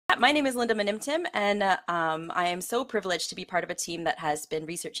My name is Linda Manimtim, and I am so privileged to be part of a team that has been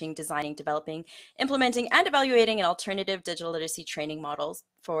researching, designing, developing, implementing, and evaluating an alternative digital literacy training models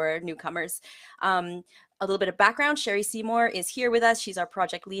for newcomers. A little bit of background, Sherry Seymour is here with us. She's our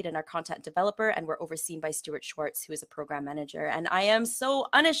project lead and our content developer, and we're overseen by Stuart Schwartz, who is a program manager. And I am so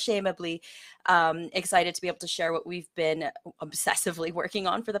unashamedly excited to be able to share what we've been obsessively working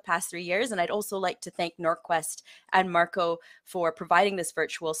on for the past 3 years. And I'd also like to thank Norquest and Marco for providing this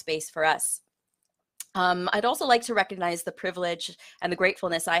virtual space for us. I'd also like to recognize the privilege and the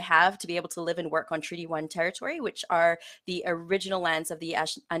gratefulness I have to be able to live and work on Treaty 1 territory, which are the original lands of the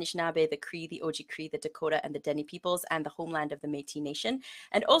Anishinaabe, the Cree, the Oji-Cree, the Dakota, and the Dene peoples, and the homeland of the Métis Nation.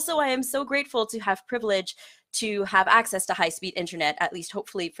 And also, I am so grateful to have privilege to have access to high-speed internet, at least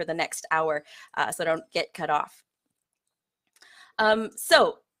hopefully for the next hour, so I don't get cut off.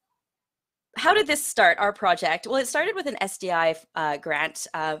 So how did this start, our project? Well, it started with an SDI grant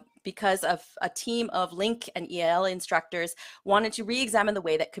because of a team of LINC and EL instructors wanted to re-examine the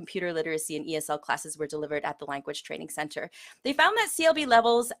way that computer literacy and ESL classes were delivered at the Language Training Center. They found that CLB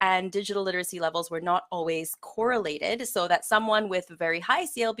levels and digital literacy levels were not always correlated, so that someone with very high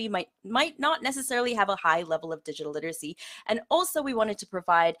CLB might not necessarily have a high level of digital literacy. And also we wanted to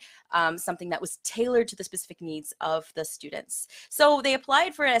provide something that was tailored to the specific needs of the students. So they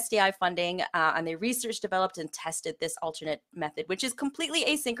applied for SDI funding and they researched, developed, and tested this alternate method, which is completely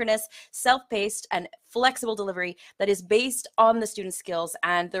asynchronous, self-paced, and flexible delivery that is based on the students' skills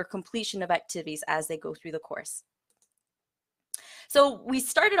and their completion of activities as they go through the course. So we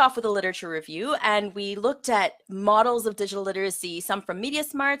started off with a literature review and we looked at models of digital literacy, some from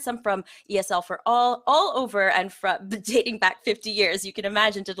MediaSmart, some from ESL for all over and from dating back 50 years. You can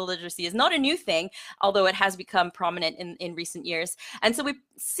imagine digital literacy is not a new thing, although it has become prominent in recent years. And so we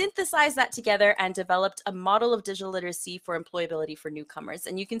synthesized that together and developed a model of digital literacy for employability for newcomers.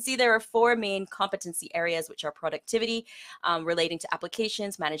 And you can see there are 4 main competency areas, which are productivity, relating to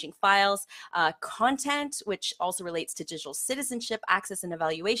applications, managing files, content, which also relates to digital citizenship, access and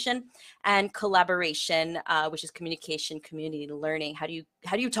evaluation, and collaboration, which is communication, community, learning. How do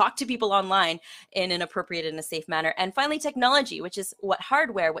you talk to people online in an appropriate and a safe manner? And finally, technology, which is what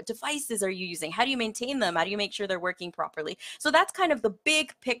hardware, what devices are you using? How do you maintain them? How do you make sure they're working properly? So that's kind of the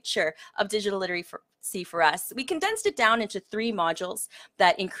big picture of digital literacy for us. We condensed it down into 3 modules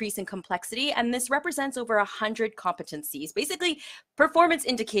that increase in complexity, and this represents over 100 competencies, basically performance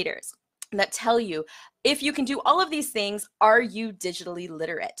indicators that tell you if you can do all of these things, are you digitally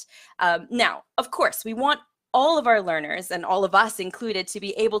literate? Now, of course, we want all of our learners, and all of us included, to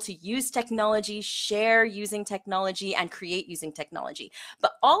be able to use technology, share using technology, and create using technology.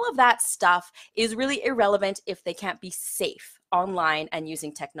 But all of that stuff is really irrelevant if they can't be safe online and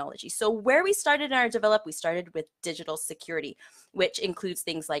using technology. So where we started in our develop, we started with digital security, which includes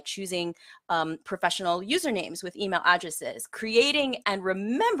things like choosing professional usernames with email addresses, creating and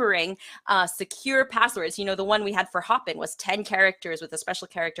remembering secure passwords. You know, the one we had for Hopin was 10 characters with a special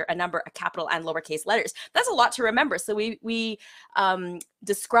character, a number, a capital, and lowercase letters. That's a lot to remember. So we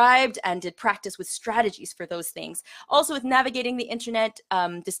described and did practice with strategies for those things. Also with navigating the internet,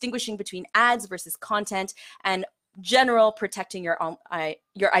 distinguishing between ads versus content, and general protecting your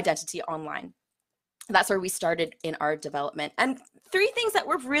identity online. That's where we started in our development. And 3 things that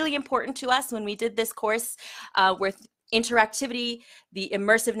were really important to us when we did this course were interactivity, the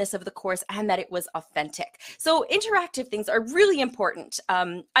immersiveness of the course, and that it was authentic. So interactive things are really important.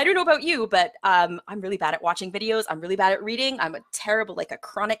 I don't know about you, but I'm really bad at watching videos. I'm really bad at reading. I'm a terrible, like a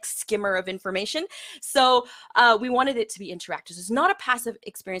chronic skimmer of information. So we wanted it to be interactive. So it's not a passive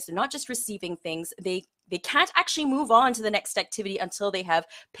experience. They're not just receiving things. They can't actually move on to the next activity until they have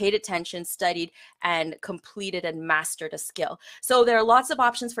paid attention, studied, and completed and mastered a skill. So there are lots of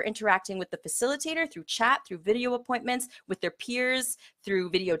options for interacting with the facilitator through chat, through video appointments, with their peers, through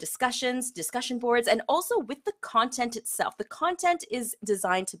video discussions, discussion boards, and also with the content itself. The content is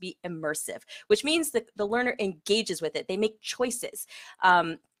designed to be immersive, which means that the learner engages with it. They make choices.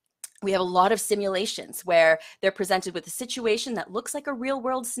 We have a lot of simulations where they're presented with a situation that looks like a real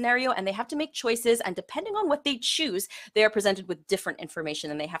world scenario and they have to make choices, and depending on what they choose, they are presented with different information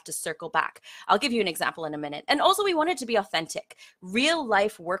and they have to circle back. I'll give you an example in a minute. And also we want it to be authentic, real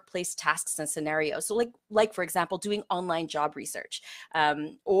life workplace tasks and scenarios. So like for example, doing online job research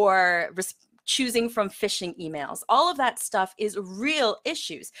or choosing from phishing emails. All of that stuff is real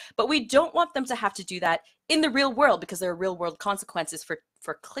issues, but we don't want them to have to do that in the real world because there are real world consequences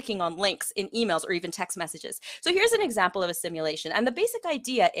for clicking on links in emails or even text messages. So here's an example of a simulation. And the basic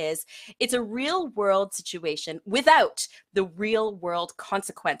idea is it's a real world situation without the real world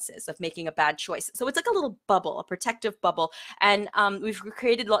consequences of making a bad choice. So it's like a little bubble, a protective bubble. And we've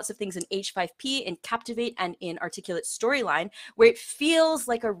created lots of things in H5P, in Captivate, and in Articulate Storyline, where it feels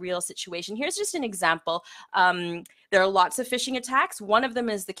like a real situation. Here's just an example. There are lots of phishing attacks. One of them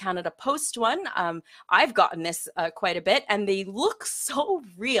is the Canada Post one. I've gotten this quite a bit, and they look so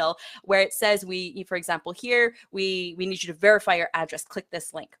real, where it says, for example, here, we need you to verify your address, click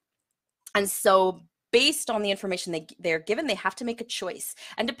this link. And so based on the information they're given, they have to make a choice.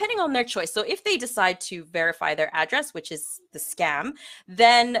 And depending on their choice, so if they decide to verify their address, which is the scam,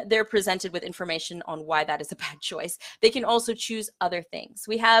 then they're presented with information on why that is a bad choice. They can also choose other things.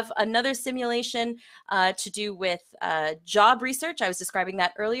 We have another simulation to do with job research. I was describing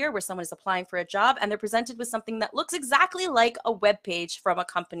that earlier, where someone is applying for a job and they're presented with something that looks exactly like a web page from a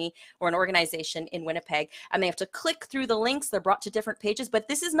company or an organization in Winnipeg. And they have to click through the links. They're brought to different pages, but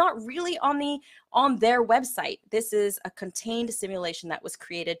this is not really on their website. This is a contained simulation that was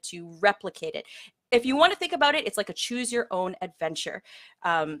created to replicate it. If you want to think about it, it's like a choose your own adventure.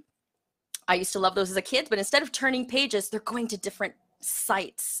 I used to love those as a kid, but instead of turning pages, they're going to different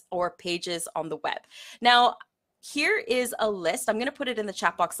sites or pages on the web. Now, here is a list. I'm going to put it in the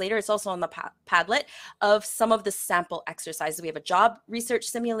chat box later. It's also on the Padlet of some of the sample exercises. We have a job research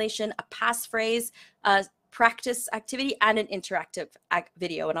simulation, a passphrase, practice activity, and an interactive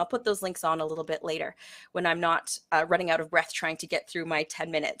video. And I'll put those links on a little bit later when I'm not running out of breath trying to get through my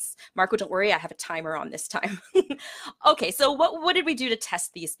 10 minutes. Marco, don't worry, I have a timer on this time. Okay, so what did we do to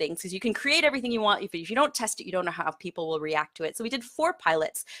test these things? Because you can create everything you want. If you don't test it, you don't know how people will react to it. So we did 4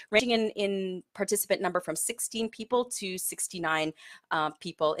 pilots, ranging in participant number from 16 people to 69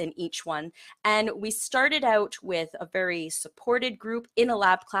 people in each one. And we started out with a very supported group in a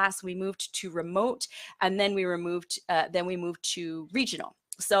lab class. We moved to remote, and then we moved to regional.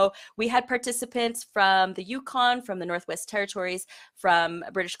 So we had participants from the Yukon, from the Northwest Territories, from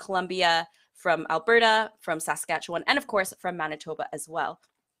British Columbia, from Alberta, from Saskatchewan, and of course from Manitoba as well.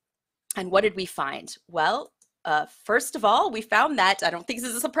 And what did we find? Well, first of all, we found that, I don't think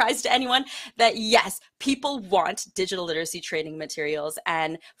this is a surprise to anyone, that yes, people want digital literacy training materials,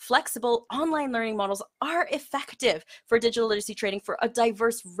 and flexible online learning models are effective for digital literacy training for a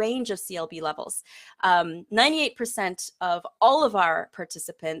diverse range of CLB levels. 98% of all of our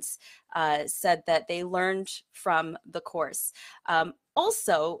participants said that they learned from the course.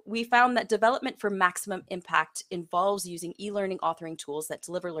 Also, we found that development for maximum impact involves using e-learning authoring tools that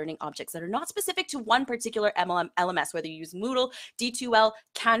deliver learning objects that are not specific to one particular LMS, whether you use Moodle, D2L,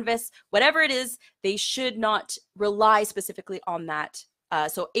 Canvas, whatever it is, they should not rely specifically on that.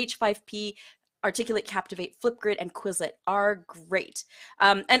 So H5P, Articulate, Captivate, Flipgrid, and Quizlet are great.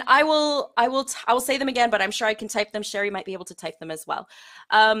 And I will say them again, but I'm sure I can type them. Sherry might be able to type them as well.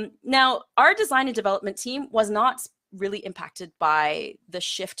 Now, our design and development team was not really impacted by the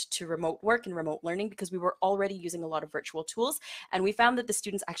shift to remote work and remote learning, because we were already using a lot of virtual tools, and we found that the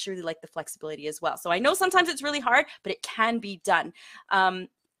students actually really like the flexibility as well. So I know sometimes it's really hard, but it can be done. And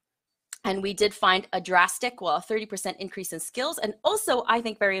we did find a drastic, well, a 30% increase in skills, and also, I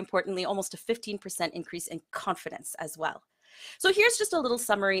think very importantly, almost a 15% increase in confidence as well. So here's just a little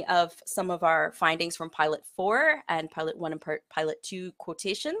summary of some of our findings from Pilot 4 and Pilot 1 and Pilot 2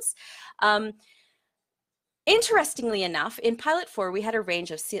 quotations. Interestingly enough, in Pilot 4, we had a range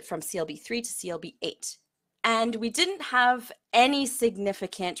of from CLB 3 to CLB 8. And we didn't have any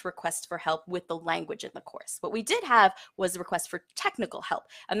significant requests for help with the language in the course. What we did have was a request for technical help,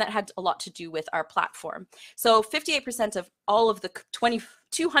 and that had a lot to do with our platform. So 58% of all of the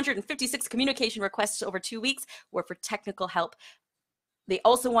 256 communication requests over 2 weeks were for technical help. They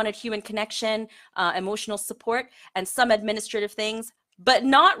also wanted human connection, emotional support, and some administrative things, but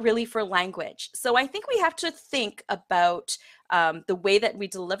not really for language. So I think we have to think about the way that we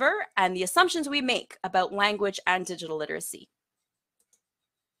deliver and the assumptions we make about language and digital literacy.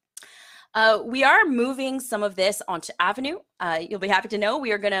 We are moving some of this onto Avenue. You'll be happy to know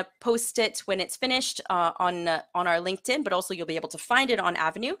we are going to post it when it's finished on our LinkedIn, but also you'll be able to find it on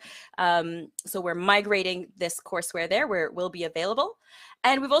Avenue. So we're migrating this courseware there where it will be available.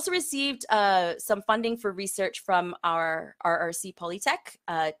 And we've also received some funding for research from our RRC Polytech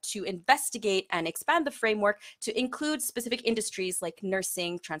to investigate and expand the framework to include specific industries like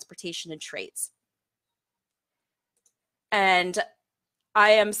nursing, transportation, and trades. And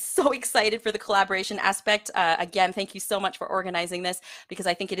I am so excited for the collaboration aspect. Again, thank you so much for organizing this, because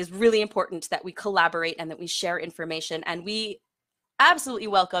I think it is really important that we collaborate and that we share information. And we, absolutely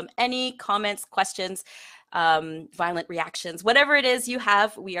welcome any comments, questions, violent reactions, whatever it is you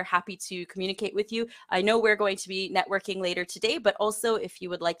have. We are happy to communicate with you. I know we're going to be networking later today, but also if you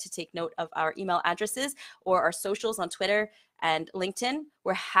would like to take note of our email addresses or our socials on Twitter and LinkedIn,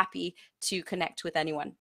 we're happy to connect with anyone.